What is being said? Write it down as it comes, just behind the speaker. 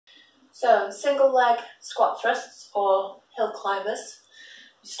So single leg squat thrusts or hill climbers.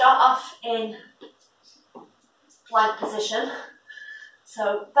 You start off in plank position.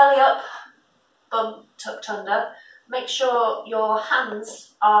 So belly up, bum tucked under. Make sure your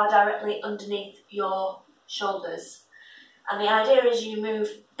hands are directly underneath your shoulders. And the idea is you move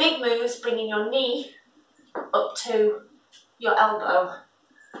big moves, bringing your knee up to your elbow,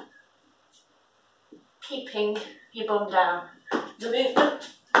 keeping your bum down. The movement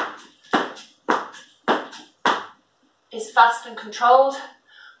is fast and controlled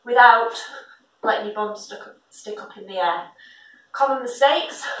without letting your bum stick up in the air. Common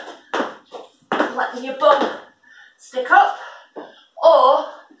mistakes, letting your bum stick up or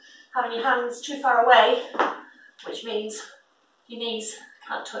having your hands too far away, which means your knees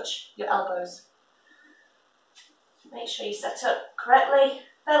can't touch your elbows. Make sure you set up correctly,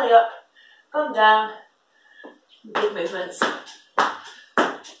 belly up, bum down, big movements.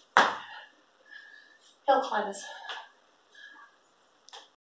 Hill climbers.